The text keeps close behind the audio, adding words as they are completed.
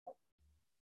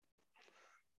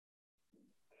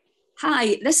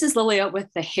Hi, this is Lilia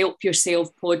with the Help Yourself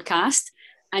podcast.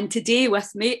 And today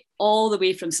with me, all the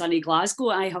way from sunny Glasgow,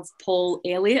 I have Paul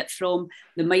Elliott from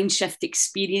the Mindshift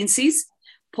Experiences.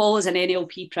 Paul is an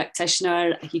NLP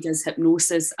practitioner. He does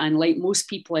hypnosis and, like most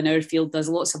people in our field, does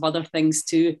lots of other things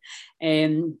too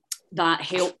that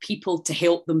help people to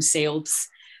help themselves.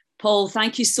 Paul,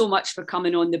 thank you so much for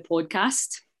coming on the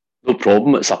podcast. No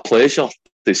problem. It's a pleasure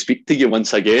to speak to you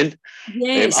once again.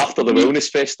 Yes. After the Wellness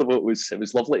Festival, it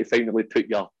was lovely to finally put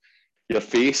your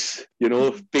face,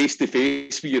 face to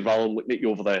face with you rather than looking at you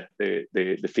over the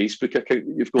Facebook account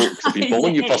that you've got. Because I've been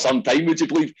following you for some time, would you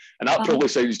believe? And that probably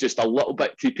sounds just a little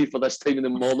bit creepy for this time in the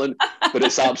morning, but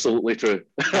it's absolutely true.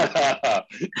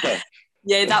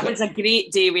 Yeah, that was a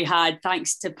great day we had.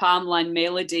 Thanks to Pamela and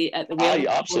Melody at the Wellness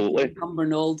absolutely. in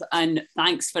Cumbernauld, and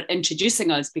thanks for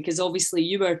introducing us, because obviously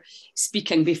you were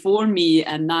speaking before me,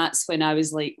 and that's when I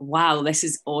was like, wow, this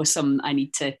is awesome. I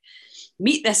need to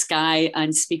meet this guy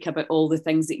and speak about all the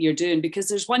things that you're doing, because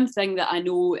there's one thing that I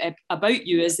know about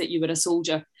you is that you were a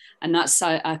soldier, and that's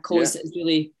a cause that is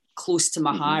really close to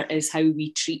my heart, is how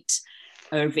we treat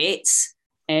our vets.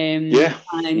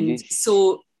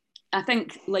 So I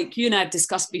think, like you and I have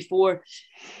discussed before,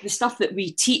 the stuff that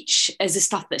we teach is the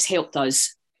stuff that's helped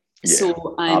us. Yeah,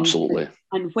 absolutely.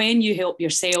 And when you help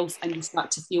yourself and you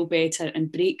start to feel better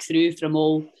and break through from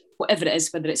all, whatever it is,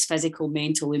 whether it's physical,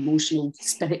 mental, emotional,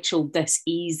 spiritual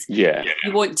dis-ease, you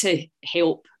want to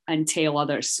help and tell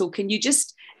others. So can you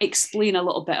just explain a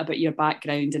little bit about your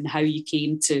background and how you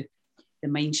came to the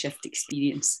Mindshift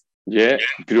experience? Yeah,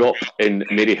 grew up in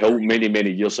Maryhill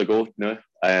many years ago now.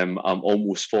 I'm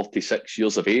almost 46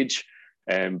 years of age,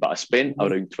 but I spent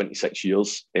around 26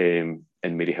 years in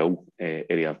Maryhill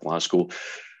area of Glasgow,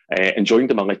 and joined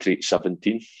the military at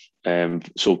 17.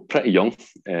 So pretty young,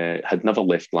 had never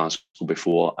left Glasgow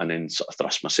before, and then sort of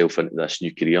thrust myself into this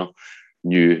new career.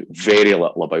 Knew very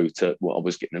little about it, what I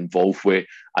was getting involved with.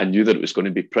 I knew that it was going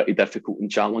to be pretty difficult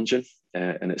and challenging,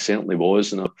 and it certainly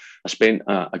was. And I spent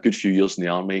a good few years in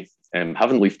the army.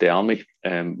 Having left the army,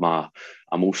 my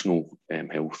emotional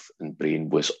health and brain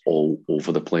was all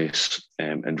over the place,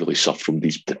 and really suffered from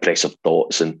these depressive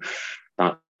thoughts and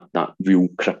that real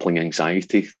crippling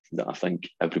anxiety that I think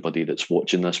everybody that's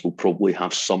watching this will probably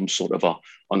have some sort of a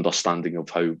understanding of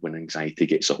how, when anxiety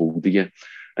gets a hold of you,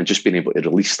 and just being able to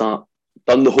release that.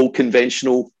 Done the whole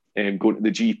conventional, going to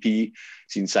the GP,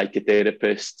 seeing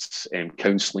psychotherapists,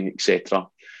 counselling, etc.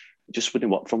 It just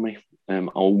wouldn't work for me. I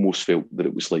almost felt that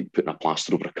it was like putting a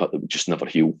plaster over a cut that would just never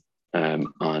heal.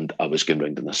 And I was going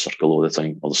around in this circle all the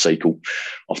time, or the cycle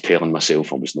of telling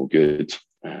myself I was no good.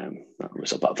 I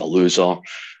was a bit of a loser,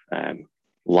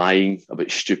 lying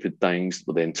about stupid things,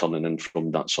 but then turning in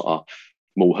from that sort of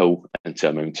molehill into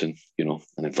a mountain, and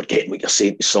then forgetting what you're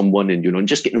saying to someone, and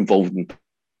just getting involved in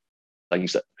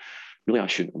things that really I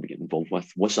shouldn't have been getting involved with.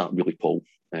 Was that really Paul?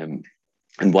 And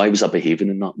why was I behaving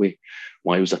in that way?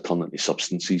 Why was I turning to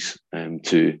substances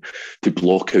to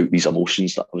block out these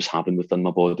emotions that I was having within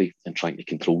my body and trying to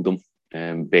control them?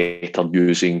 Better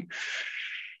using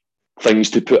things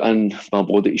to put in my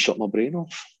body to shut my brain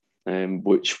off,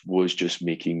 which was just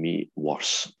making me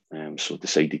worse. So I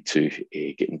decided to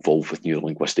get involved with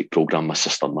neuro-linguistic program. My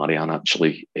sister Marianne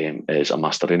actually is a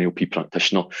master NLP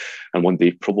practitioner. And one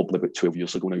day, probably about 12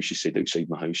 years ago now, she said outside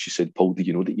my house, she said, "Paul, do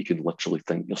you know that you can literally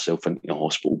think yourself into a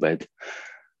hospital bed?"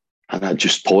 And I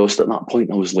just paused at that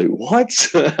point. I was like, what?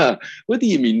 What do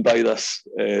you mean by this?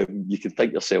 You can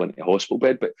think yourself into a hospital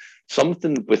bed, but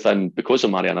something within, because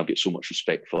of Marianne, I've got so much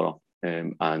respect for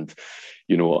her. And,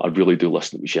 I really do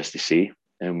listen to what she has to say.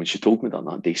 And when she told me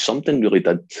that day, something really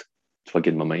did twig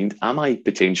in my mind. Am I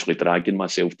potentially dragging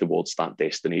myself towards that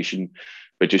destination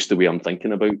by just the way I'm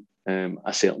thinking about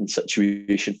a certain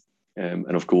situation?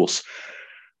 And of course,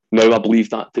 now I believe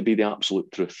that to be the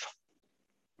absolute truth.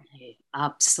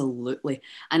 Absolutely.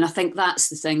 And I think that's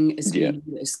the thing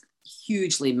is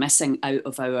hugely missing out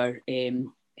of our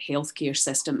healthcare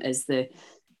system, is the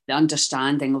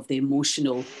understanding of the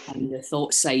emotional and the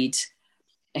thought side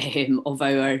of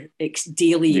our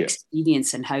daily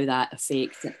experience, and how that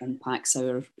affects and impacts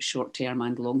our short-term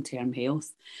and long-term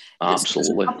health.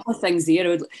 Absolutely. There's a couple of things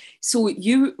there. So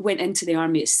you went into the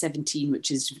army at 17,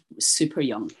 which is super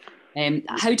young.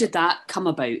 How did that come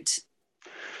about?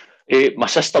 My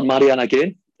sister Marianne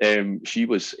again, she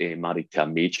was married to a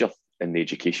major in the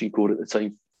education corps at the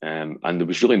time, and there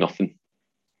was really nothing.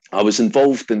 I was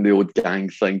involved in the old gang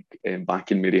thing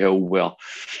back in Maryhill, where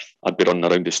I'd be running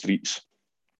around the streets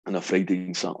on a Friday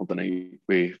and Saturday night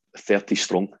with 30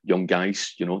 strong young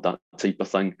guys, that type of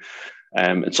thing.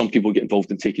 And some people get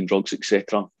involved in taking drugs,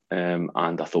 etc. And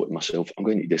I thought to myself, I'm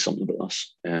going to do something about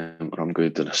this, or I'm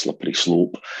going down a slippery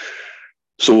slope.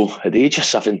 So at the age of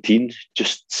 17,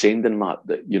 just sending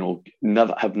that, you know,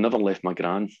 have never left my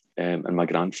gran and my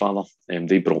grandfather.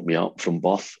 They brought me up from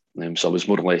birth. So I was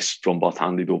more or less from birth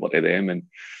handed over to them.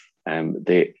 And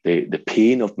the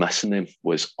pain of missing them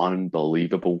was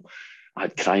unbelievable.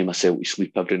 I'd cry myself to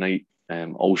sleep every night. I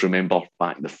always remember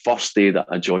back the first day that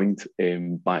I joined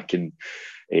back in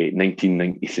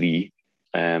 1993,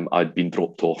 I'd been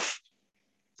dropped off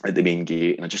at the main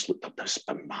gate, and I just looked up this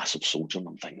massive soldier, and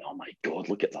I'm thinking, oh my God,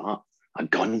 look at that. A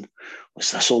gun.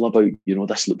 What's this all about? You know,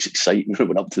 this looks exciting. I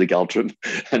went up to the guard room,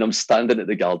 and I'm standing at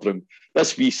the guard room.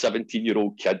 This wee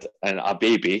 17-year-old kid and a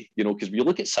baby, you know, because when you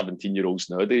look at 17-year-olds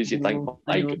nowadays, you think,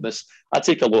 my goodness, I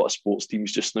take a lot of sports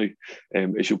teams just now,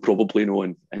 as you'll probably know,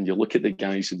 and you look at the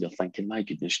guys and you're thinking, my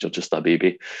goodness, you're just a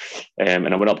baby.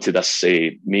 And I went up to this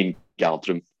main guard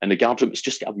room, and the guard room, it's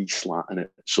just got a wee slat in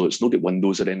it. So it's not got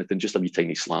windows or anything, just a wee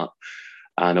tiny slat.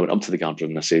 And I went up to the guard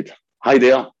room and I said, hi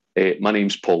there. My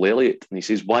name's Paul Elliott. And he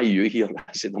says, why are you here?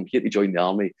 I said, I'm here to join the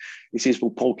army. He says,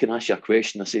 well, Paul, can I ask you a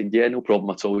question? I said, yeah, no problem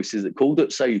at all. He says, it's cold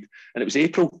outside. And it was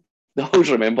April. I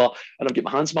always remember. And I've got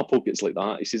my hands in my pockets like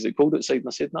that. He says, it's cold outside. And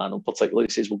I said, no, not particularly.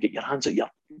 He says, well, get your hands out your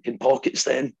pockets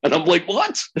then. And I'm like,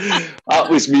 what? That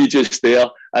was me just there.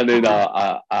 And then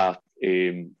a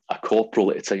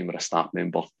corporal at the time, or a staff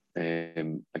member,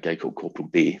 a guy called Corporal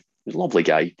Day. He was a lovely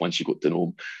guy once you got to know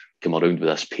him. Come around with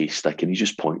this pace stick, and he's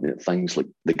just pointing at things like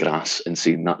the grass and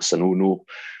saying that's a no-no,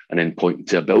 and then pointing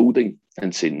to a building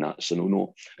and saying that's a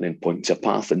no-no, and then pointing to a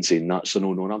path and saying that's a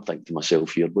no-no. And I'm thinking to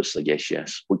myself here, what's the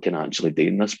yes, what can I actually do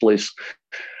in this place?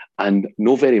 And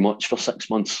not very much for 6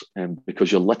 months,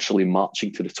 because you're literally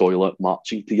marching to the toilet,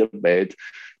 marching to your bed.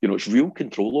 You know, it's real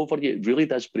control over you. It really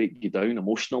does break you down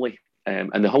emotionally.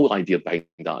 And the whole idea behind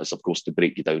that is, of course, to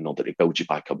break you down in order to build you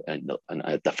back up in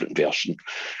a different version.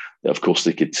 Of course,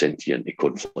 they could send you into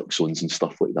conflict zones and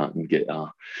stuff like that and get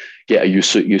a use,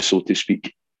 so to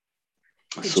speak.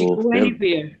 Did you go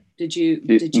anywhere? Did you?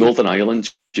 Northern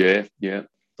Ireland, yeah.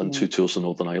 Done 2 tours in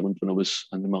Northern Ireland when I was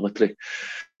in the military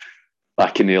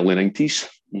back in the early 90s.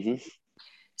 Mm-hmm.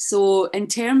 So in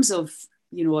terms of,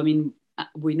 you know, I mean,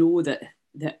 we know that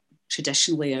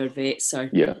traditionally our vets are,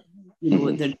 you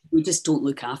know, we just don't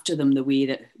look after them the way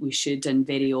that we should, and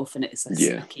very often it's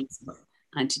a case of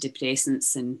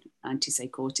antidepressants and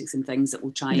antipsychotics and things that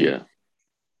will try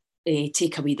and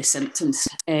take away the symptoms.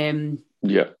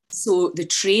 So the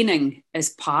training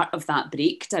is part of that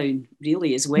breakdown,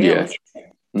 really, as well.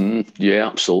 Yeah,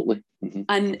 absolutely. Mm-hmm.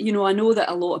 And, you know, I know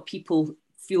that a lot of people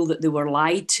feel that they were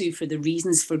lied to for the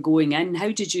reasons for going in.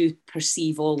 How did you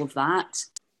perceive all of that?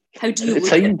 How do you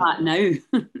look at that now?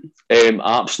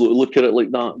 I absolutely look at it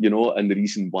like that, you know, and the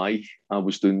reason why I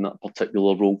was doing that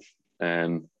particular role. I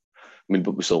mean,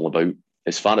 what it was all about,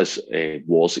 as far as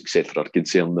wars, etc. are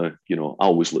concerned now, you know, I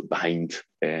always look behind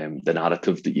the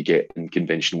narrative that you get in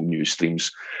conventional news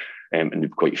streams. And to be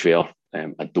quite fair,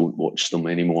 I don't watch them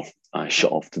anymore. I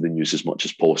shut off to the news as much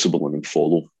as possible and then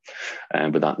follow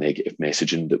with that negative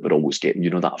messaging that we're always getting, you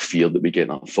know, that fear that we get,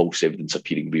 that false evidence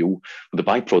appearing real. But the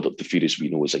byproduct of fear, as we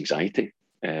know, is anxiety.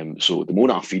 So the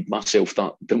more I feed myself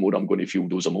that, the more I'm going to feel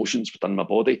those emotions within my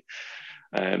body.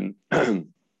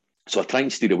 So I try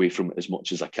and steer away from it as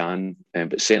much as I can.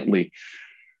 But certainly,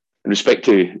 in respect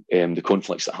to the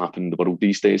conflicts that happen in the world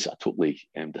these days, I totally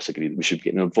disagree that we should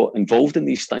get involved in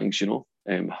these things, you know.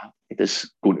 It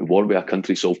is going to war with a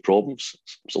country solve problems.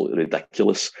 It's absolutely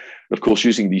ridiculous. And of course,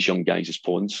 using these young guys as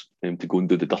pawns to go and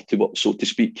do the dirty work, so to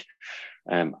speak,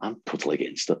 I'm totally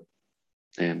against it.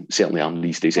 Certainly am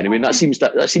these days anyway. And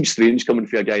that seems strange coming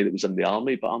from a guy that was in the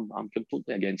army, but I'm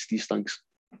completely against these things.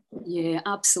 Yeah,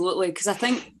 absolutely. Because I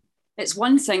think it's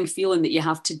one thing feeling that you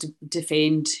have to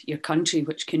defend your country,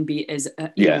 which can be,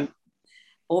 you know,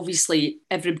 obviously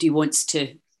everybody wants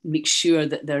to make sure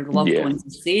that their loved ones are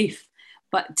safe.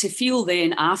 But to feel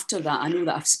then after that, I know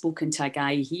that I've spoken to a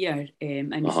guy here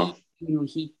and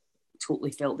he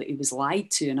totally felt that he was lied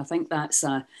to. And I think that's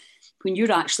when you're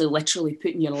actually literally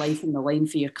putting your life on the line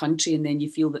for your country, and then you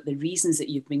feel that the reasons that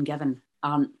you've been given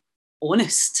aren't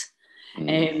honest.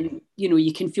 You know,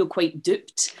 you can feel quite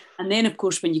duped. And then, of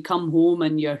course, when you come home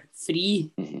and you're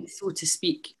free, so to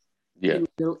speak, you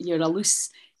know, you're a loose,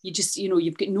 you just, you know,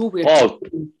 you've got nowhere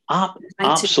to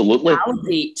absolutely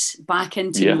validate back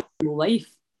into normal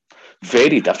life.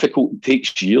 Very difficult. It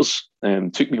takes years.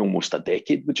 Took me almost a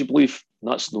decade, would you believe?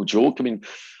 That's no joke. I mean,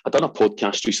 I've done a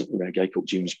podcast recently with a guy called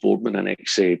James Boardman, an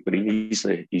ex-Marine.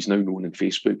 He's now known on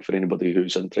Facebook for anybody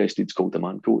who's interested. It's called The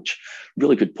Man Coach.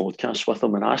 Really good podcast with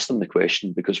him. And I asked him the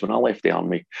question because when I left the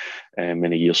army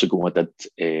many years ago, I did,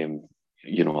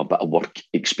 you know, a bit of work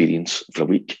experience for a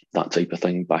week, that type of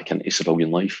thing, back into civilian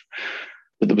life.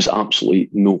 But there was absolutely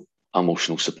no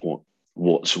emotional support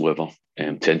whatsoever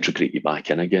to integrate you back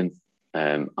in again.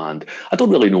 And I don't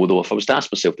really know, though, if I was to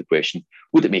ask myself the question,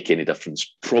 would it make any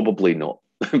difference? Probably not.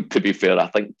 To be fair, I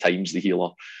think time's the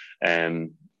healer.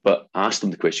 But I asked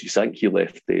him the question because I think he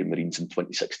left the Marines in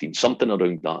 2016, something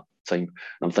around that time. And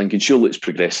I'm thinking, surely it's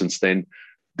progressed since then.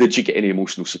 Did you get any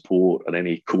emotional support or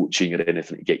any coaching or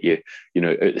anything to get you,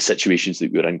 out of the situations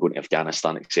that you were in, going to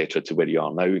Afghanistan, etc., to where you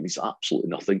are now? And he's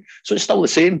absolutely nothing. So it's still the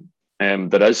same.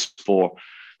 There is for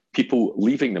people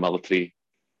leaving the military,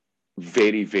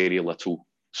 very, very little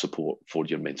support for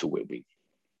your mental well-being.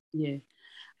 Yeah.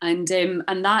 And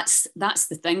that's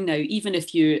the thing now. Even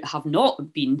if you have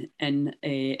not been in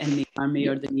the army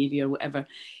or the navy or whatever,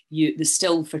 there's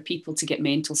still, for people to get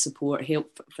mental support,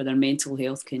 help for their mental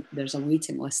health. There's a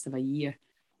waiting list of a year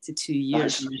to 2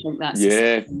 years. And I think that's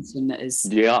something that is.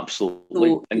 Yeah, absolutely.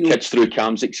 So, and kids through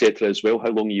CAMS, etc. as well. How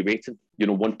long are you waiting?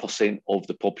 1% of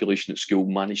the population at school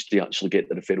managed to actually get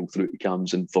the referral through to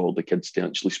CAMS, and for the kids to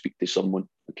actually speak to someone,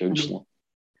 a counsellor.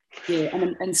 Yeah,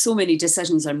 and so many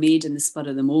decisions are made in the spur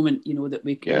of the moment, that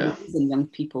we're losing young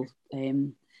people,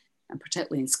 and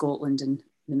particularly in Scotland and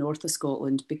the north of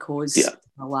Scotland, because of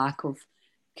a lack of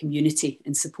community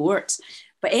and support.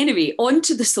 But anyway, on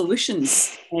to the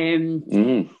solutions.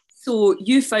 So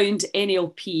you found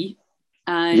NLP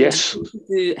and you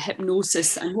do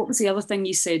hypnosis, and what was the other thing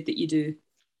you said that you do?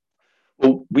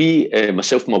 Well, we,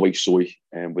 myself and my wife Zoe,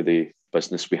 with the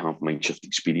business we have, Mindshift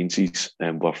Experiences,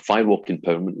 we're firewalk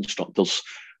empowerment instructors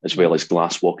as well as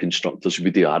glass walk instructors.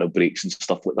 We do arrow breaks and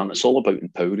stuff like that. And it's all about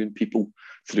empowering people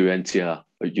through into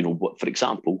for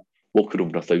example, walking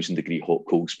over 1,000-degree hot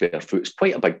coals barefoot. It's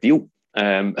quite a big deal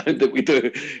that we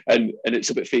do, and it's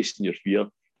about facing your fear.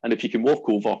 And if you can walk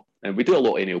over, and we do a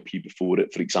lot of NLP before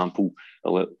it, for example,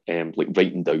 like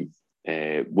writing down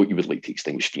what you would like to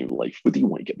extinguish in your life. What do you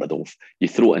want to get rid of? You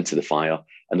throw it into the fire,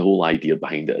 and the whole idea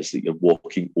behind it is that you're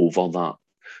walking over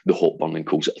the hot burning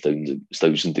coals at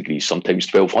 1,000 degrees,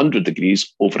 sometimes 1,200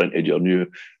 degrees, over into your new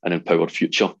and empowered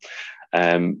future.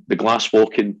 The glass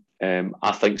walking,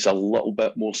 I think, is a little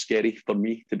bit more scary for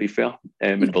me, to be fair.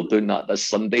 And we're doing that this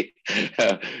Sunday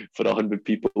for 100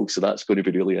 people, so that's going to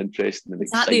be really interesting. And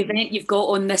is that the event you've got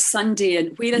on this Sunday,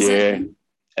 and where is it?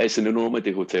 Yeah, it's in the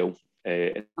Normandy Hotel.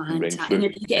 And have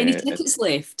you got any tickets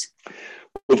left?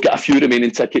 We've got a few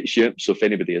remaining tickets, so if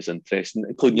anybody is interested,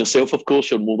 including yourself, of course,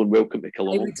 you're more than welcome to come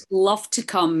along. I would love to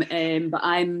come, but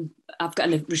I've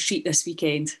got a retreat this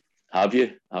weekend. Have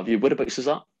you? Whereabouts is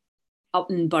that? Up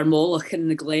in Barmolloch in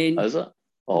the Glen. Is it?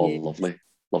 Oh, yeah.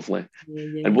 Lovely.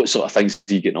 Yeah. And what sort of things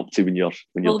are you getting up to when you're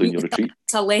doing your retreat?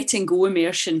 It's a letting go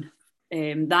immersion.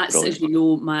 That's, brilliant. As you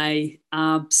know, my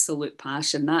absolute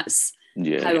passion. That's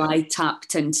how I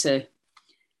tapped into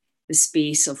the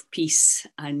space of peace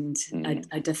and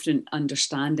a different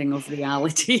understanding of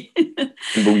reality.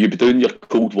 Will you be doing your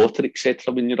cold water,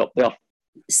 etc., when you're up there?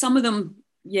 Some of them,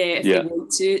 if they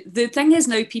want to. The thing is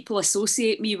now, people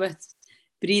associate me with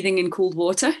breathing in cold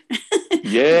water.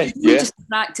 Just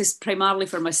practice primarily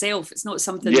for myself. It's not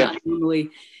something that I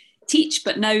normally teach,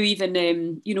 but now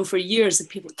even, for years,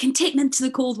 people can take me into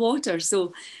the cold water.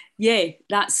 So,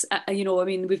 that's,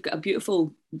 we've got a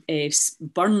beautiful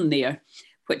burn there,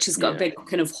 which has got a big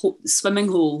kind of swimming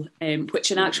hole,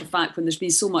 which in actual fact, when there's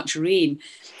been so much rain,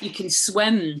 you can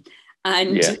swim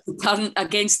and the current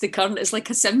against the current. It's like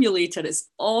a simulator. It's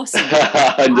awesome.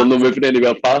 And you're not moving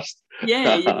anywhere fast.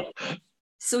 Yeah.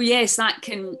 So yes, that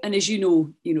can, and as you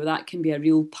know, that can be a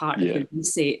real part of the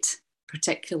reset,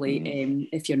 particularly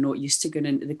if you're not used to going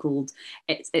into the cold.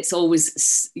 It's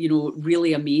always,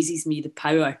 really amazes me the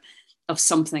power of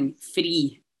something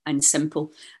free and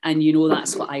simple. And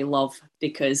that's what I love,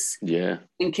 because I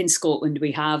think in Scotland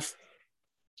we have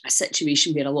a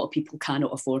situation where a lot of people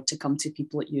cannot afford to come to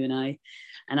people like you and I,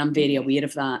 and I'm very aware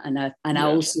of that. And I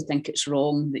also think it's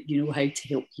wrong that you know how to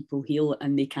help people heal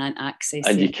and they can't access it.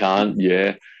 And you can't,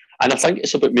 and I think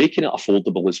it's about making it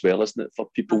affordable as well, isn't it, for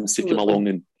people to come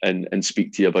along and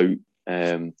speak to you about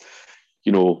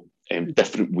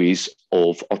different ways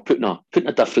of, or putting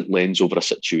a different lens over a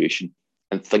situation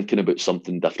and thinking about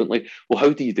something differently. Well,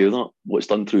 how do you do that? Well, it's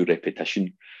done through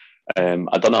repetition.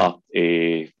 I done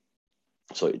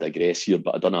sorry to digress here,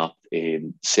 but I done a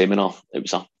seminar. It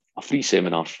was a free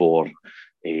seminar for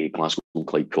Glasgow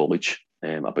Clyde College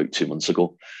about 2 months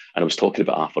ago. And I was talking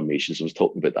about affirmations. I was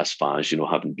talking about this phase,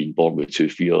 having been born with 2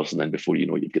 fears, and then before you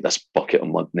know it, you get this bucket of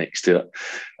mud next to it.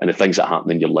 And the things that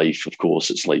happen in your life, of course,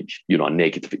 it's like, a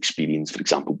negative experience, for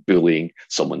example, bullying,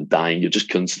 someone dying. You're just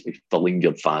constantly filling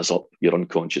your vase up, your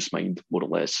unconscious mind, more or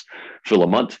less, full of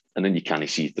mud, and then you can't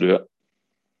see through it.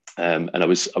 And I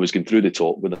was going through the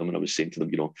talk with them, and I was saying to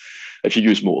them, if you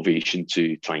use motivation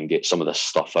to try and get some of this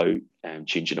stuff out,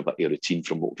 changing a bit of your routine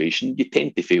from motivation, you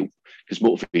tend to fail, because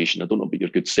motivation, I don't know about your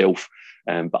good self,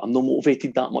 but I'm not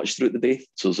motivated that much throughout the day.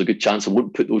 So there's a good chance I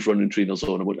won't put those running trainers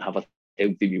on. I won't have a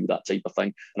healthy meal, that type of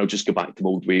thing. And I'll just go back to my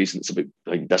old ways. And it's about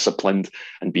being disciplined,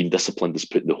 and being disciplined is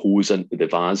putting the hose into the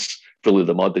vase full of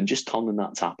the mud and just turning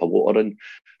that tap of water in.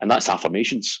 And that's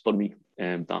affirmations for me.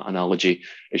 That analogy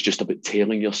is just about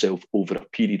telling yourself over a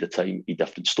period of time a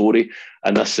different story.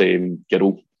 And this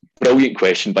girl, brilliant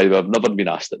question, by the way, I've never been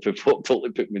asked it before,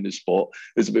 totally put me in the spot.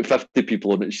 There's about 50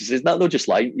 people on it. She says, no, just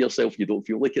lying to yourself, you don't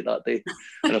feel like it that day.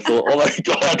 And I thought, oh my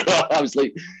God, I was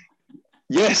like,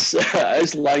 yes, it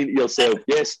is lying to yourself.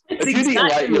 Yes. That's if you need to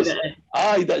lie to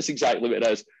yourself, that's exactly what it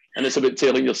is. And it's about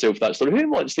telling yourself that story. Who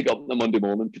wants to get up on a Monday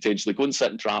morning, potentially go and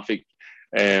sit in traffic,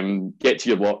 get to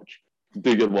your work,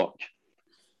 do your work,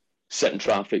 sit in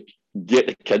traffic, get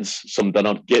the kids some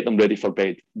dinner, get them ready for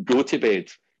bed, go to bed,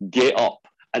 get up,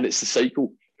 and it's the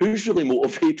cycle. Who's really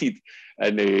motivated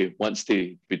and wants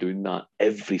to be doing that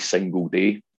every single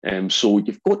day? So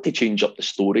you've got to change up the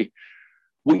story.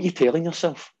 What are you telling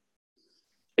yourself?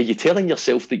 Are you telling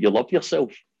yourself that you love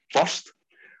yourself first?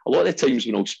 A lot of the times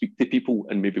when I'll speak to people,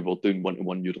 and maybe we're doing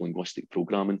one-to-one neuro-linguistic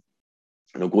programming,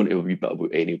 and I'll go into a wee bit about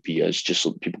what NLP is, just so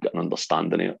that people get an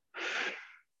understanding of it.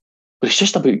 But it's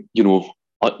just about,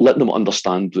 letting them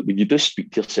understand that when you do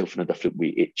speak to yourself in a different way,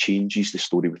 it changes the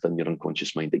story within your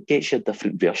unconscious mind. It gets you a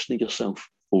different version of yourself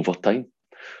over time.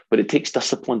 But it takes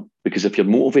discipline, because if you're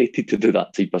motivated to do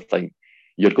that type of thing,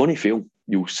 you're going to fail.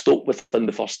 You'll stop within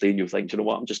the first day and you'll think, you know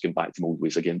what, I'm just going back to my old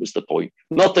ways again. What's the point?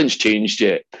 Nothing's changed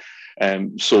yet.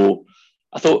 So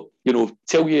I thought, I'll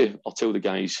tell the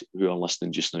guys who are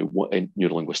listening just now what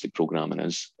neuro-linguistic programming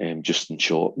is. Just in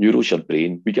short, neuro's your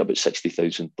brain. We get about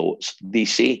 60,000 thoughts, they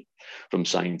say, from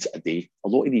science a day. A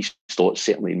lot of these thoughts,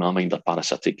 certainly in my mind, are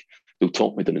parasitic. They'll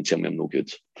talk me down and tell me I'm no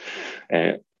good.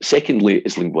 Secondly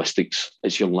is linguistics.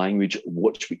 It's your language.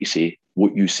 Watch what you say.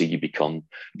 What you say, you become.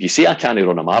 If you say, I can't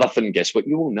run a marathon, guess what?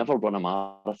 You will never run a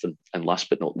marathon. And last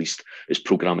but not least is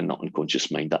programming that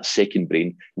unconscious mind. That second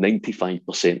brain,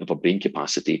 95% of our brain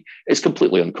capacity is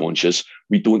completely unconscious.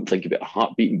 We don't think about our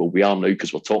heart beating, but we are now,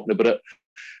 because we're talking about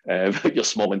it. Your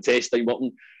small intestine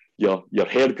working, your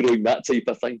hair growing, that type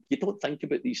of thing. You don't think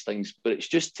about these things, but it's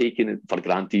just taken it for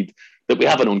granted that we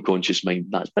have an unconscious mind.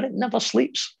 But it never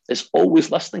sleeps. It's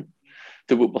always listening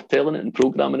to what we're telling it and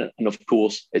programming it. And of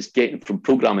course, it's getting from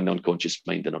programming the unconscious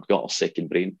mind, and I've got our second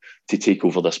brain to take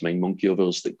over this mind monkey of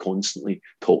ours that constantly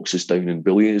talks us down and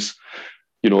bullies us.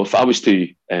 If I was to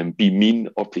be mean,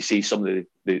 or to say some of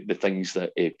the things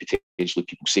that potentially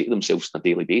people say to themselves on a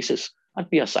daily basis, I'd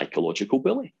be a psychological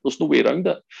bully. There's no way around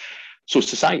it. So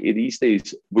society these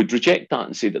days would reject that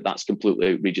and say that that's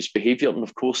completely outrageous behaviour. And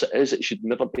of course it is. It should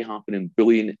never be happening.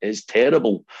 Bullying is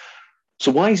terrible.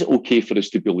 So why is it okay for us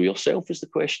to bully ourselves is the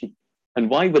question. And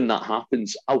why, when that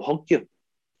happens, I'll hug you.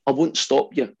 I won't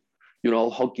stop you.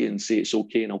 I'll hug you and say it's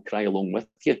okay, and I'll cry along with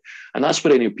you. And that's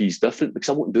where NLP is different, because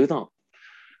I won't do that.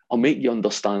 I'll make you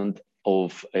understand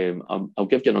I'll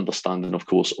give you an understanding, of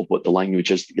course, of what the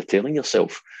language is that you're telling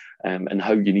yourself, and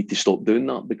how you need to stop doing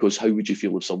that, because how would you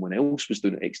feel if someone else was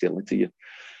doing it externally to you?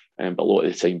 But a lot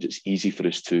of the times it's easy for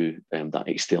us to, that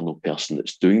external person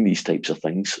that's doing these types of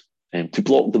things, to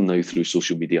block them now through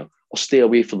social media, or stay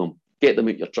away from them, get them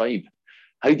out your tribe.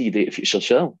 How do you do it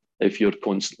if you're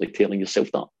constantly telling yourself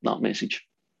that message?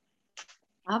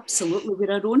 Absolutely.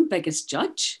 We're our own biggest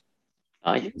judge.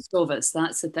 Aye. Most of us,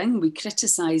 that's the thing. We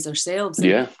criticise ourselves.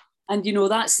 And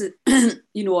that's the,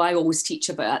 I always teach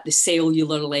about at the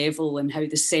cellular level, and how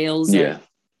the cells are,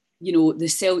 the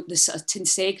sort of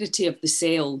tensegrity of the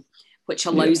cell, which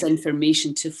allows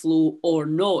information to flow or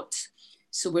not.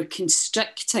 So we're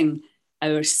constricting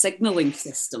our signalling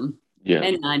system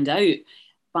in and out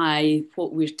by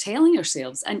what we're telling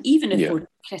ourselves. And even if we're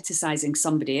criticising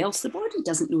somebody else, the body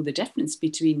doesn't know the difference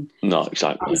between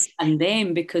us and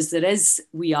them, because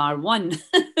we are one.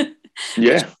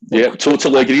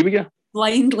 Totally agree with you.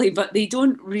 Blindly, but they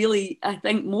don't really, I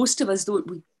think most of us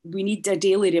don't, we need a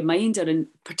daily reminder. And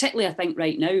particularly I think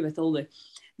right now with all the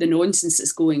nonsense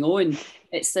that's going on,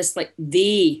 it's this like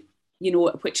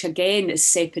which again is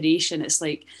separation. It's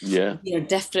like we are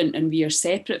different and we are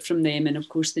separate from them. And of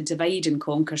course the divide and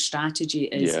conquer strategy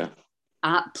is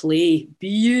at play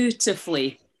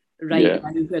beautifully now,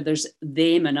 where there's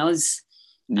them and us.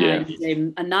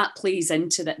 And that plays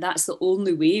into that. That's the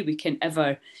only way we can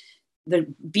ever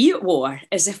be at war,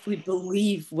 is if we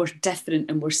believe we're different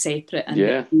and we're separate, and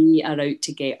that they are out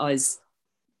to get us,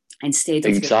 instead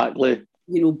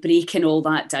of breaking all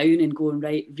that down and going,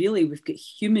 right, really, we've got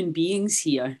human beings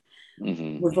here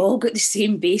We've all got the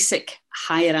same basic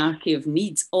hierarchy of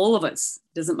needs, all of us.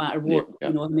 Doesn't matter what,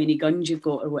 how many guns you've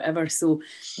got or whatever. So,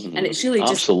 and it's really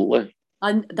just, absolutely.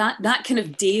 And that kind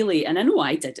of daily, and I know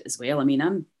I did it as well. I mean,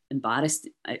 I'm embarrassed.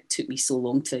 It took me so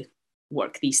long to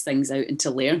work these things out and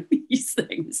to learn these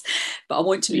things. But I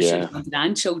want to make sure my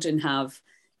grandchildren have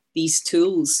these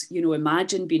tools.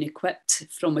 Imagine being equipped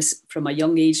from a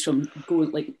young age, from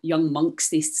going like young monks,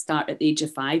 they start at the age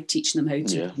of 5, teaching them how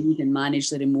to breathe and manage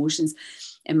their emotions.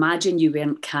 Imagine you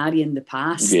weren't carrying the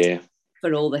past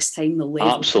for all this time, the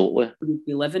level we'd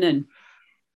be living in.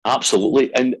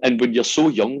 Absolutely. And when you're so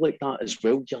young like that as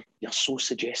well, you're so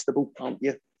suggestible, aren't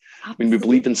you? Absolutely. When we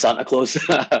believe in Santa Claus,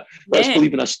 let's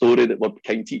believe in a story that we're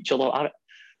kind to each other.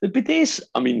 There'd be days,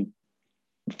 I mean,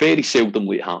 very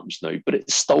seldomly it happens now, but it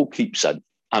still creeps in.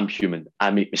 I'm human.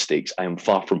 I make mistakes. I am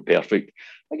far from perfect.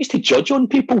 I used to judge on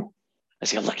people. I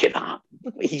say, look at that.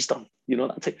 Look what he's done.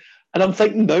 That's it. And I'm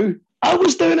thinking now, I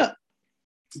was doing it.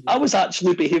 I was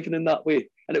actually behaving in that way.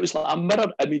 And it was like a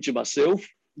mirror image of myself.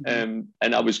 And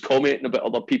I was commenting about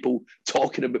other people,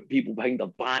 talking about people behind their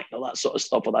back, all that sort of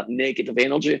stuff, or that negative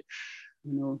energy.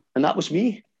 And that was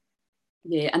me.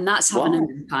 Yeah, and that's having an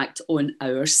impact on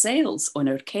our cells, on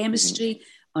our chemistry,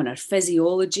 on our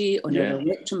physiology, on our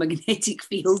electromagnetic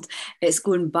field. It's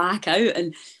going back out.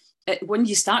 And when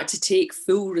you start to take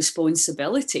full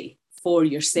responsibility for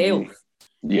yourself,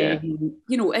 you've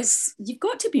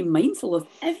got to be mindful of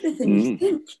everything you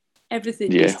think,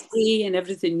 everything you say, and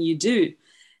everything you do.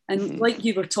 And like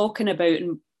you were talking about,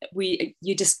 and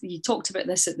you talked about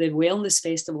this at the Wellness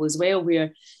Festival as well,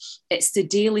 where it's the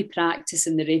daily practice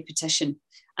and the repetition.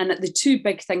 And the two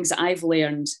big things that I've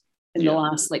learned in the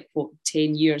last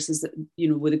 10 years is that,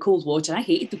 with the cold water, I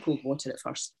hated the cold water at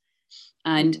first.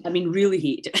 And I mean, really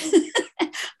hated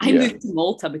it. I moved to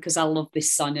Malta because I love the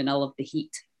sun and I love the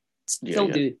heat. Still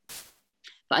do.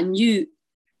 But I knew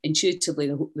intuitively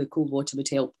the cold water would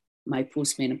help my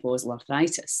postmenopausal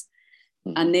arthritis.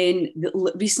 And then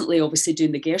recently, obviously,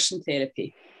 doing the Gerson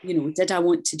therapy, did I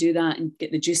want to do that and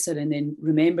get the juicer and then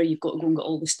remember you've got to go and get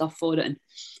all the stuff for it? And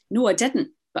no, I didn't.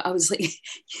 But I was like,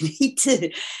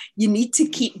 you need to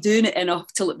keep doing it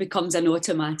enough till it becomes an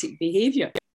automatic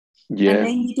behaviour. Yeah, and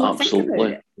then you don't think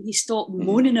about it. You stop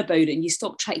moaning about it and you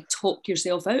stop trying to talk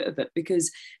yourself out of it,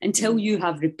 because until you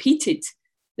have repeated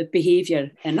the behaviour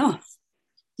enough,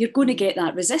 you're going to get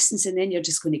that resistance and then you're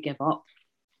just going to give up.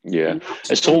 Yeah,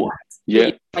 it's all.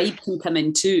 Yeah, vibe can come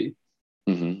in too.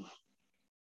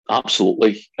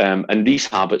 Absolutely, and these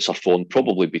habits are formed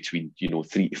probably between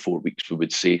 3 to 4 weeks. We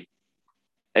would say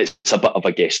it's a bit of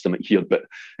a guesstimate here, but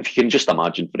if you can just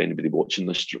imagine, for anybody watching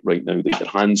this right now,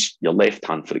 that your left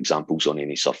hand, for example, is on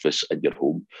any surface in your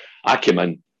home. I came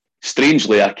in.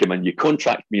 You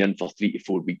contract me in for 3 to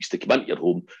 4 weeks to come into your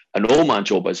home, and all my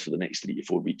job is for the next 3 to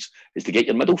 4 weeks is to get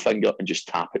your middle finger and just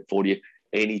tap it for you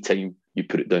anytime you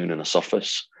put it down on a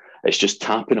surface. It's just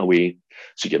tapping away.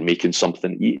 So you're making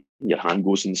something to eat, your hand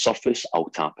goes on the surface, I'll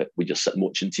tap it. When you're sitting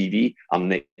watching TV, I'm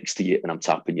next to you and I'm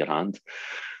tapping your hand.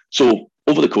 So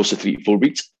over the course of 3 to 4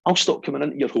 weeks, I'll stop coming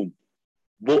into your home.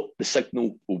 What the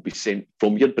signal will be sent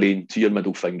from your brain to your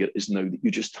middle finger is now that you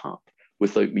just tap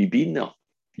without me being there.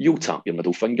 You'll tap your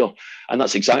middle finger. And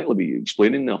that's exactly what you're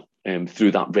explaining there,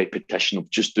 through that repetition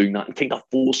of just doing that and kind of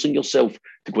forcing yourself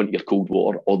to go into your cold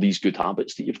water or these good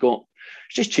habits that you've got.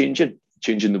 It's just changing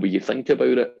the way you think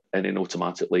about it. And then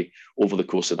automatically, over the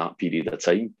course of that period of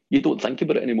time, you don't think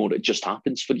about it anymore. It just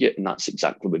happens for you. And that's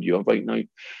exactly where you are right now.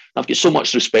 I've got so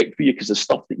much respect for you because the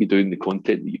stuff that you do and the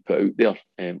content that you put out there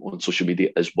on social media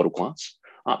is world class.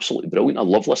 Absolutely brilliant. I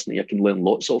love listening. I can learn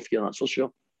lots off you, that's for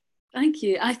sure. Thank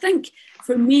you. I think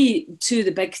for me, two of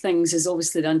the big things is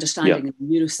obviously the understanding of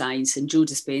neuroscience, and Joe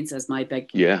Dispenza is my big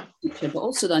teacher, but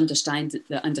also the understanding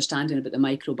about the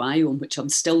microbiome, which I'm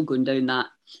still going down that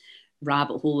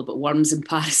rabbit hole about worms and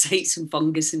parasites and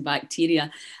fungus and bacteria,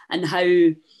 and how,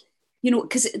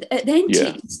 because at the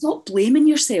end, stop blaming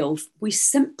yourself. We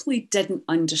simply didn't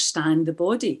understand the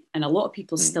body, and a lot of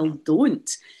people still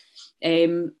don't.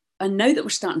 And now that we're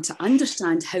starting to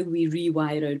understand how we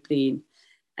rewire our brain,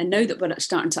 and now that we're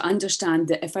starting to understand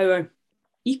that if our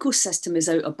ecosystem is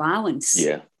out of balance,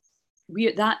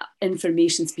 that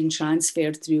information's been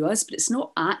transferred through us, but it's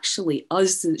not actually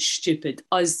us that's stupid,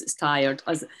 us that's tired,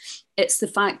 us. It's the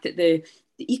fact that the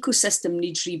ecosystem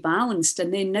needs rebalanced.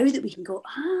 And then now that we can go,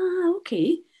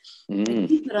 okay, a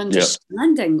deeper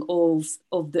understanding of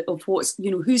what's,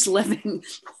 who's living,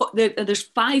 there's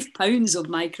 5 pounds of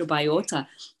microbiota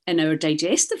in our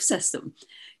digestive system.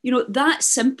 That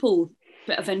simple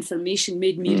bit of information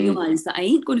made me realise that I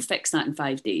ain't going to fix that in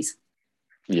 5 days.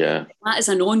 Yeah. That is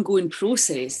an ongoing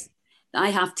process.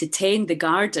 I have to tend the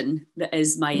garden that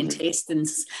is my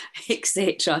intestines,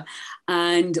 etc.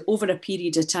 And over a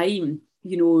period of time,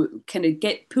 kind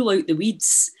of pull out the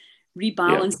weeds,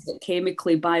 rebalance it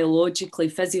chemically, biologically,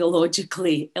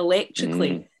 physiologically,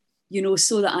 electrically,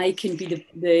 so that I can be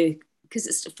the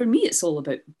because for me, it's all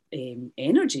about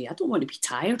energy. I don't want to be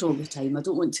tired all the time. I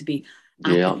don't want to be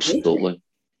apathetic. Absolutely.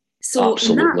 So and that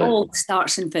Absolutely. all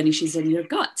starts and finishes in your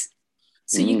gut.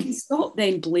 So you can stop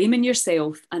then blaming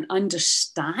yourself and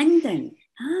understanding.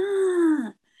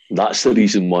 That's the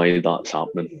reason why that's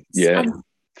happening. Yeah.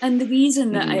 And the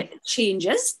reason that change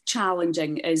is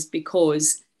challenging is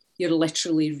because you're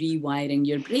literally rewiring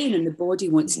your brain, and the body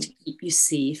wants to keep you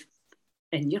safe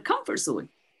in your comfort zone.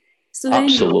 So then,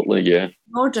 absolutely, in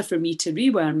order for me to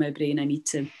rewire my brain, I need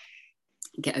to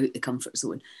get out the comfort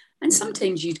zone. And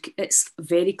sometimes it's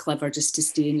very clever just to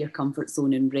stay in your comfort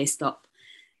zone and rest up.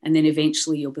 And then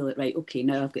eventually you'll be like, right, okay,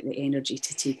 now I've got the energy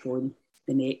to take on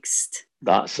the next.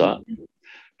 That's it.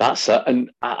 That's it.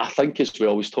 And I think as well,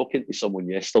 I was talking to someone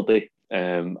yesterday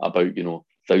about,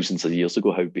 thousands of years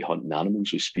ago, how we'd be hunting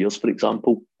animals with spears, for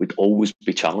example. We'd always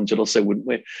be challenging ourselves, wouldn't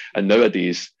we? And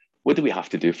nowadays, what do we have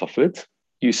to do for food?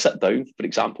 You sit down, for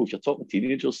example, if you're talking to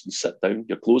teenagers, you sit down,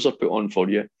 your clothes are put on for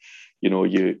you.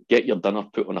 You get your dinner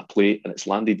put on a plate and it's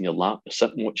landed in your lap. You're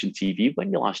sitting watching TV.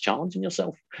 When you're last challenging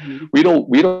yourself?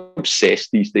 We're obsessed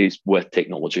these days with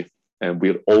technology, and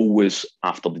we're always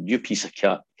after the new piece of kit.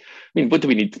 I mean, what do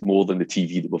we need more than the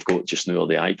TV that we've got just now, or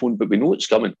the iPhone? But we know it's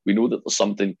coming. We know that there's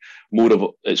something more of it.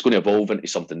 It's going to evolve into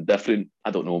something different. I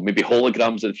don't know, maybe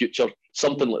holograms in the future,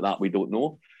 something like that. We don't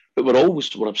know. But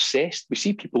we're obsessed. We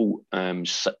see people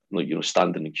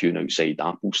standing in queue outside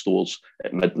Apple stores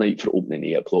at midnight for opening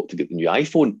 8 o'clock to get the new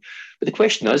iPhone. But the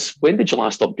question is, when did you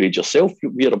last upgrade yourself?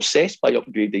 We are obsessed by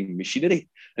upgrading machinery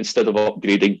instead of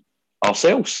upgrading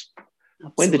ourselves.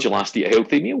 Absolutely. When did you last eat a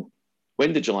healthy meal?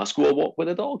 When did you last go a walk with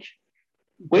a dog?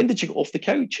 When did you get off the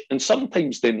couch? And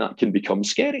sometimes then that can become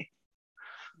scary.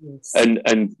 Yes.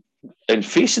 And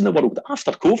facing the world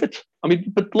after COVID. I mean,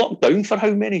 we've been locked down for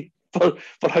how many?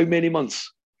 For how many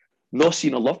months? Not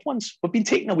seeing our loved ones. We've been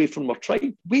taken away from our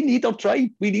tribe. We need our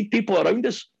tribe. We need people around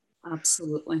us.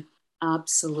 Absolutely.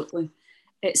 Absolutely.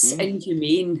 It's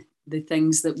inhumane, the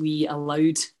things that we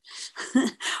allowed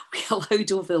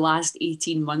over the last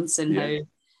 18 months and how,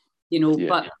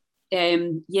 but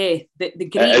the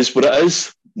great... It is what it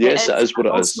is. Yes, it is what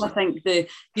it is. I think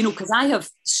because I have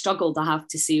struggled, I have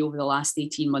to say, over the last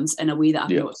 18 months in a way that I've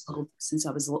not struggled since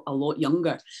I was a lot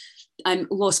younger. I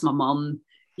lost my mum,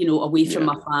 away from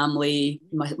my family.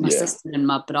 My sister and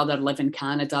my brother live in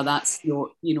Canada. That's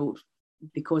not,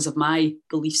 because of my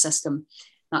belief system,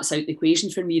 that's out the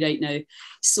equation for me right now.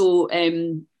 So,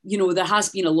 there has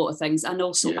been a lot of things, and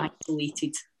also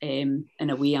isolated in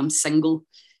a way. I'm single.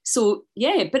 So,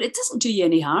 but it doesn't do you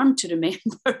any harm to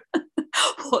remember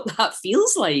what that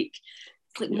feels like.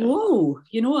 It's like, whoa,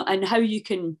 and how you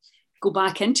can go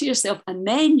back into yourself, and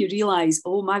then you realize,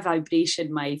 oh, my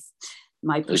vibration, my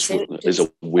percentage is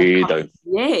way down.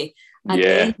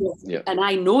 And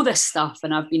I know this stuff,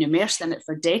 and I've been immersed in it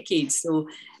for decades. So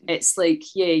it's like,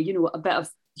 a bit of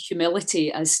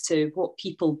humility as to what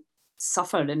people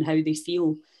suffer and how they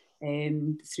feel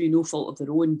through no fault of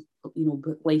their own,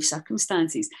 life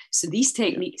circumstances. So these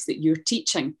techniques that you're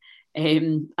teaching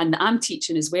and that I'm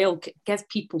teaching as well give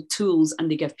people tools, and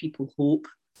they give people hope.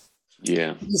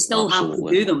 Yeah, you still have to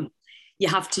do them. You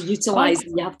have to utilize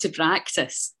them. You have to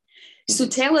practice. So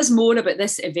tell us more about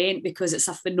this event, because it's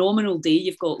a phenomenal day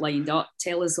you've got lined up.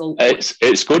 Tell us all.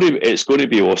 It's going to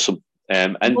be awesome.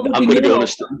 And I'm going to be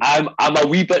honest, I'm a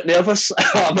wee bit nervous.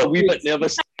 I'm a wee bit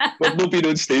nervous. We've not been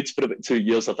on stage for about 2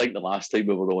 years. I think the last time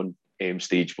we were on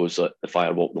stage was at the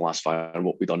Firewalk, the last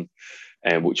Firewalk we done,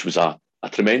 which was a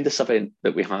tremendous event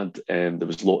that we had. There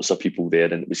was lots of people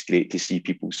there, and it was great to see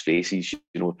people's faces,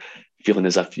 feeling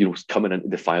as if, coming into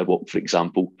the Firewalk, for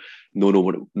example, no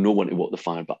one to walk the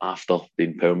fire, but after the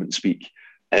empowerment speak,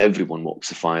 everyone walks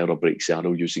the fire or breaks the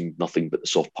arrow using nothing but the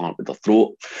soft part of their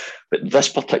throat. But this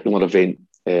particular event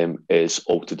is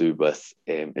all to do with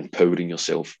empowering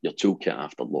yourself, your toolkit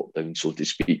after lockdown, so to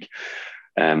speak.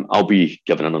 I'll be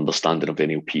giving an understanding of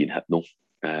NLP and hypno.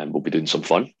 We'll be doing some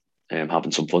fun.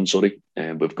 Having some fun,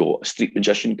 we've got a street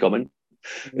magician coming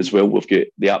as well. We've got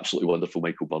the absolutely wonderful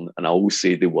Michael Byrne, and I always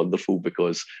say the wonderful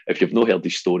because if you've not heard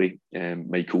his story,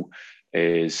 Michael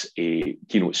is a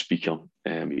keynote speaker.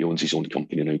 He owns his own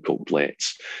company now called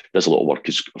Let's. Does a lot of work,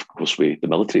 of course, with the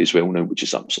military as well now, which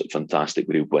is absolutely fantastic,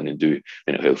 where he'll go in and do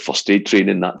mental health first aid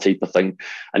training, that type of thing.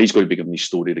 And he's going to be giving his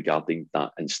story regarding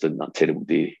that incident, that terrible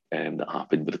day that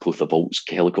happened with the Clotha Vaults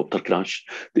helicopter crash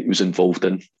that he was involved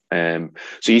in. So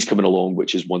he's coming along,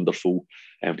 which is wonderful.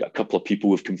 I've got a couple of people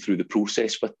who've come through the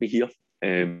process with me here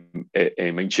at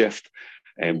Mindshift,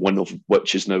 one of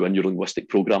which is now a neurolinguistic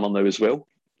programmer now as well,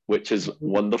 which is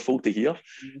wonderful to hear.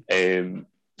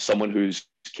 Someone who's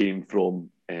came from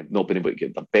not being able to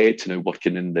get their bed to now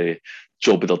working in the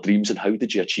job of their dreams. And how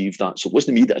did you achieve that? So it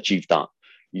wasn't me that achieved that.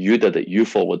 You did it. You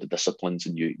followed the disciplines,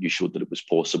 and you showed that it was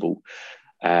possible.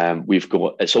 We've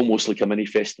got, it's almost like a mini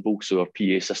festival. So our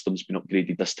PA system's been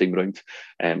upgraded this time round,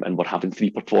 and we're having 3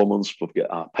 performers. We've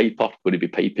got a piper going to be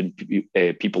piping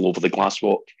people over the glass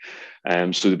walk.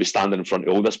 So they'll be standing in front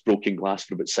of all this broken glass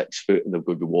for about 6 foot, and they're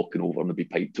going to be walking over and they'll be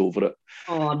piped over it.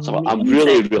 Oh, so I'm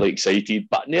really, really excited,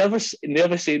 but nervous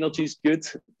energy is good.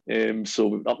 So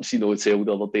we went up to see the hotel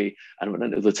the other day, and I went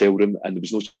into the hotel room and there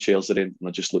was no chairs there, and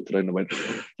I just looked around and went,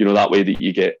 that way that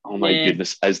you get, oh my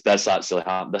goodness, is this actually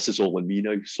happening? This is all in me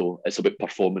now. So it's about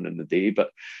performing in the day, but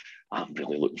I'm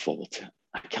really looking forward to it.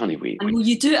 I can't wait. And will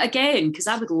you do it again? Because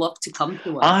I would love to come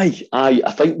to it.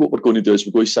 I think what we're going to do is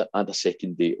we're going to add a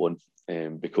second date on,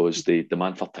 because the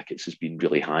demand for tickets has been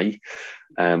really high.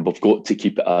 We've got to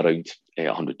keep it around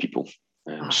 100 people.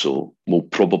 So we'll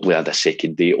probably add a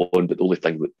second date on, but the only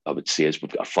thing that I would say is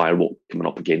we've got a firewalk coming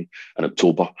up again in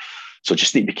October. So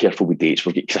just need to be careful with dates.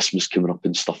 We've got Christmas coming up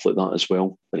and stuff like that as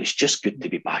well. But it's just good to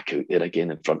be back out there again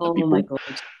in front of people. Oh my God.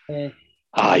 Yeah.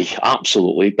 Aye,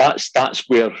 absolutely. That's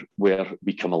where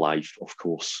we come alive, of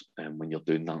course. When you're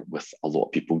doing that with a lot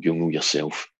of people, you'll know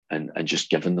yourself, and just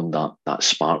giving them that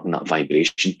spark and that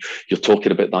vibration. You're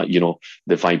talking about that,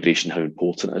 the vibration, how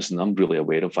important it is. And I'm really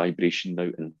aware of vibration now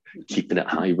and keeping it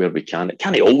high where we can. It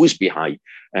can't always be high,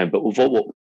 but we've all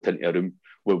walked into a room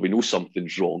where we know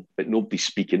something's wrong, but nobody's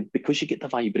speaking, because you get the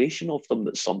vibration of them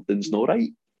that something's not right.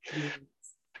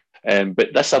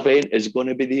 But this event is going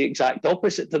to be the exact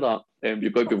opposite to that.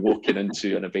 You're going to be walking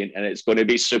into an event and it's going to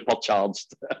be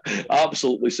supercharged,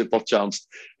 absolutely supercharged,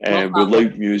 with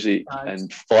loud music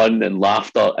and fun and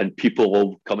laughter and people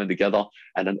all coming together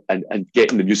and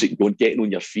getting the music going, getting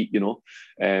on your feet,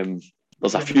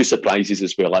 There's a few surprises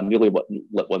as well. I nearly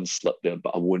let one slip there,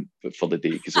 but I won't for the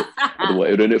day because I don't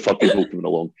want to ruin it for people coming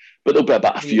along. But there'll be a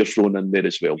bit of fear thrown in there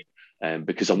as well,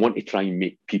 because I want to try and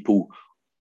make people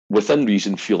within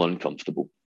reason feel uncomfortable.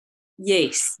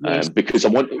 Yes. Because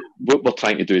what we're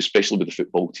trying to do, especially with the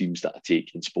football teams that I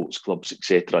take in sports clubs,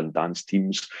 etc., and dance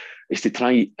teams, is to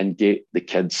try and get the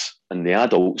kids and the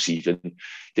adults even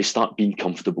to start being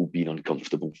comfortable being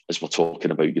uncomfortable, as we're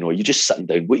talking about. You're just sitting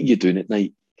down. What are you doing at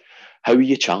night? How are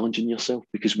you challenging yourself?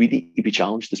 Because we need to be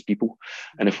challenged as people.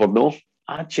 And if we're not,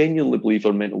 I genuinely believe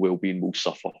our mental well-being will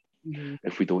suffer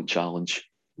if we don't challenge.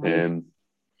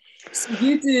 So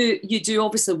you do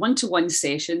obviously one-to-one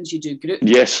sessions, you do group.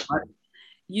 Yes. But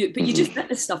you do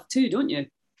fitness stuff too, don't you?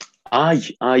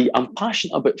 I'm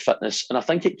passionate about fitness, and I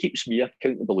think it keeps me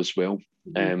accountable as well,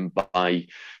 by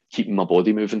keeping my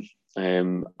body moving.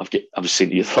 I was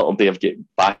saying to you the other day, I've got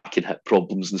back and hip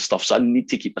problems and stuff, so I need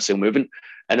to keep myself moving.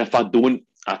 And if I don't,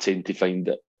 I tend to find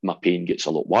that my pain gets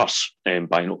a lot worse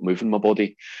by not moving my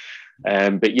body.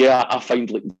 But yeah, I find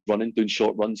like running, doing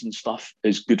short runs and stuff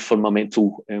is good for my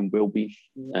mental well-being.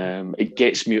 It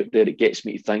gets me out there. It gets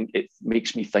me to think. It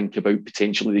makes me think about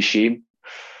potentially the shame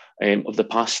of the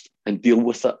past and deal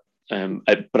with it.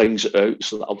 It brings it out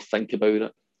so that I'll think about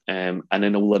it, and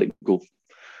then I'll let it go.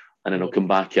 And then I'll come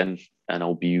back in and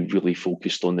I'll be really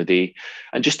focused on the day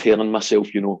and just telling myself,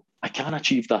 I can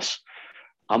achieve this.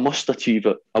 I must achieve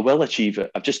it. I will achieve it.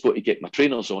 I've just got to get my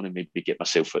trainers on and maybe get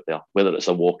myself out there, whether it's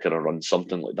a walk or a run,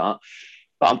 something like that.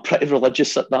 But I'm pretty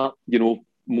religious at that,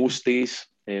 most days,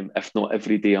 if not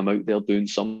every day, I'm out there doing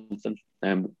something.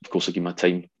 Of course, I give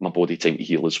my body time to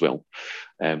heal as well.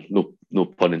 No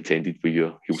pun intended with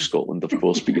your Heal Scotland, of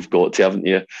course, but you've got to, haven't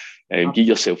you? Give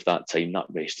yourself that time. That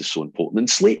rest is so important. And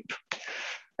sleep.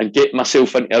 And get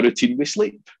myself into a routine with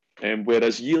sleep.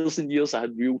 Whereas years and years I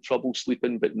had real trouble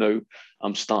sleeping, but now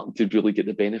I'm starting to really get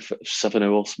the benefit of 7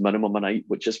 hours minimum a night,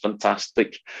 which is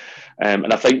fantastic.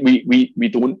 And I think we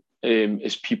don't,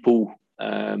 as people,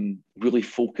 really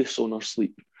focus on our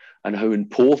sleep and how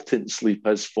important sleep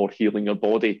is for healing our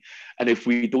body. And if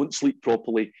we don't sleep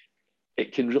properly,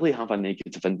 it can really have a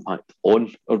negative impact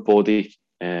on our body.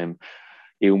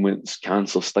 Ailments,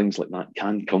 cancers, things like that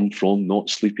can come from not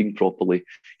sleeping properly.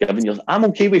 I'm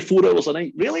okay with 4 hours a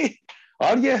night. Really?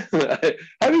 Are you?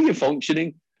 How are you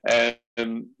functioning? That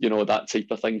type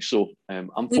of thing. So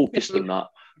I'm focused on that.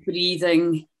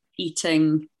 Breathing,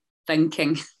 eating,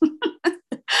 thinking.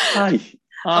 Aye,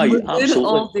 we're doing absolutely. it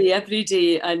all day, every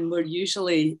day, and we're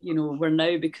usually, we're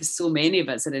now, because so many of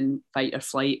us are in fight or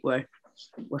flight, we're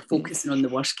we're focusing on the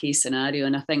worst case scenario.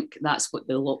 And I think that's what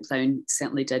the lockdown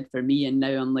certainly did for me. And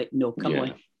now I'm like, no, come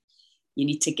on. You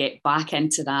need to get back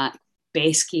into that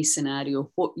best case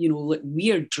scenario. What, like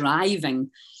we're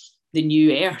driving the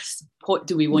new earth. What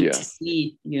do we want to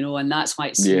see? And that's why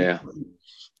it's so important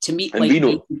to meet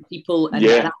like people and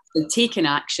actually taking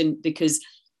action, because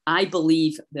I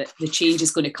believe that the change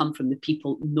is going to come from the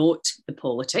people, not the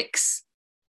politics.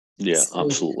 Yeah, so,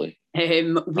 absolutely. We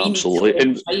need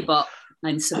to tribe up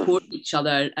and support each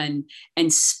other and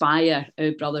inspire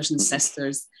our brothers and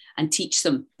sisters and teach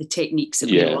them the techniques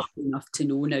that we're lucky enough to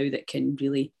know now that can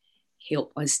really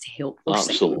help us to help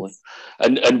ourselves.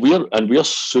 Absolutely. And we're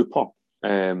super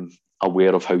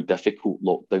aware of how difficult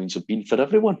lockdowns have been for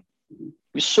everyone.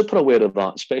 We're super aware of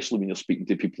that, especially when you're speaking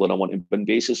to people on a one-to-one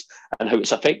basis, and how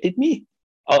it's affected me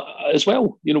as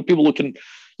well. People looking,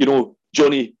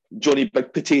 Johnny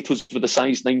Big Potatoes with a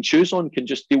size 9 shoes on can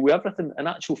just deal with everything. In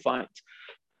actual fact,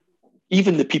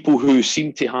 even the people who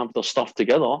seem to have their stuff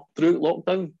together throughout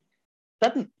lockdown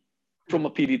didn't, from a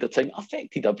period of time,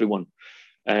 affected everyone.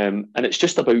 And it's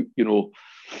just about,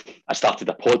 I started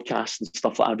a podcast and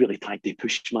stuff like that. I really tried to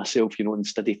push myself,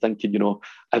 instead of thinking,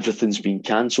 everything's been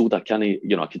cancelled. I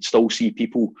could still see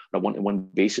people on a one-to-one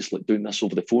basis, like doing this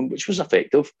over the phone, which was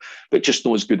effective, but just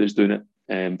not as good as doing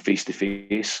it face to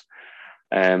face.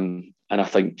 And I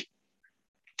think,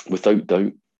 without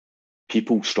doubt,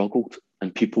 people struggled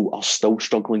and people are still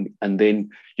struggling. And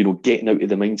then, getting out of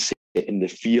the mindset and the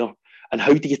fear. And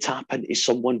how do you tap into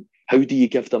someone? How do you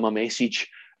give them a message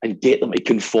and get them to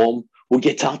conform? Well,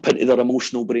 you tap into their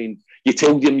emotional brain. You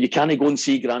tell them you can't go and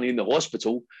see Granny in the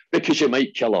hospital because you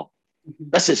might kill her.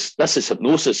 This is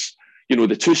hypnosis.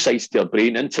 The two sides to your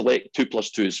brain. Intellect, 2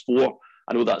 + 2 is 4.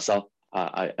 I know that's a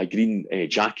green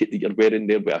jacket that you're wearing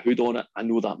there with a hood on it. I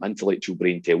know that my intellectual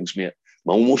brain tells me it.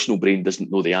 My emotional brain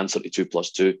doesn't know the answer to 2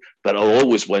 + 2, but I'll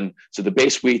always win. So the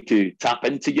best way to tap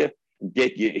into you and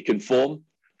get you to conform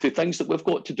to things that we've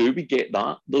got to do, we get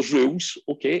that. There's rules,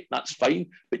 okay, that's fine,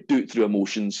 but do it through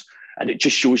emotions. And it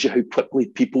just shows you how quickly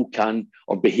people can,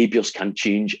 or behaviours can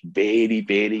change very,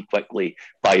 very quickly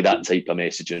by that type of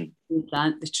messaging.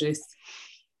 That's the truth.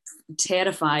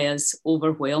 Terrify us,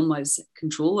 overwhelm us,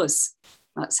 control us.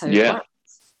 That's how it works.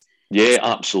 Yeah,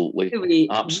 absolutely. Anyway,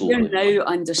 absolutely. We're now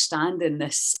understanding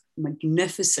this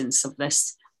magnificence of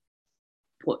this,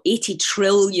 80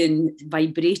 trillion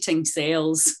vibrating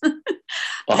cells.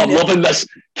 I'm loving this.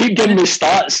 Keep giving me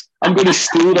stats. I'm going to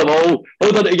steal them all.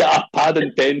 Hold on to get a pad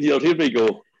and pen here. Here we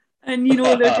go. And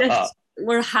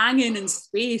we're hanging in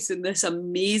space in this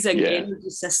amazing energy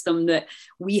system that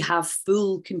we have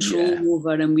full control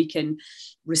over, and we can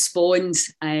respond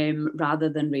rather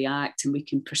than react, and we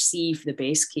can perceive the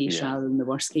best case rather than the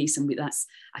worst case. And that's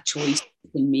a choice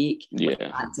we can make with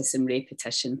practice and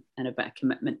repetition and a bit of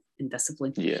commitment and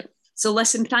discipline. Yeah. So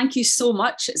listen, thank you so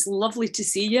much. It's lovely to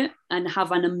see you, and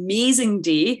have an amazing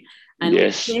day. And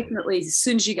definitely, as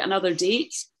soon as you get another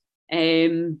date,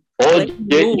 you'll be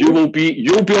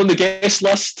on the guest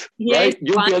list, right?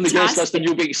 You'll be on the guest list, and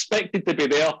you'll be expected to be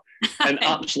there. And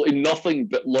absolutely nothing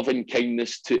but loving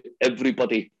kindness to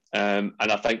everybody. And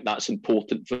I think that's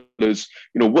important for us.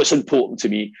 What's important to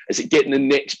me, is it getting the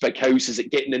next big house? Is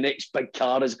it getting the next big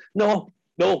car? No,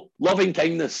 loving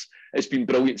kindness. It's been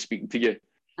brilliant speaking to you.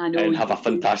 I know. And have a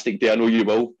fantastic day. I know you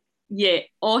will. Yeah,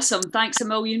 awesome. Thanks a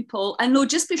million, Paul. And no,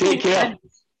 just before take care.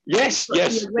 Yes. Your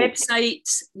website,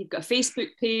 you've got a Facebook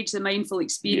page, The Mindful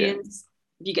Experience.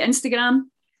 Have you got Instagram?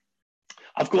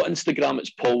 I've got Instagram.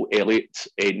 It's Paul Elliott,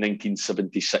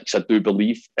 1976, I do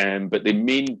believe. But the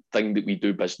main thing that we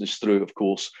do business through, of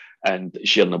course, and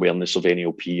sharing awareness of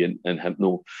NLP and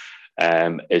Hypno,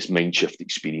 is Mindshift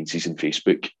Experiences on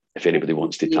Facebook. If anybody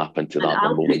wants to tap into that,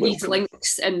 I'll put these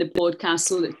links in the podcast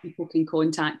so that people can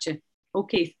contact you.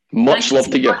 Okay. Much love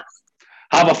to you.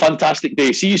 Have a fantastic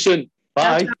day. See you soon.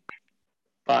 Bye.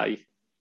 Bye.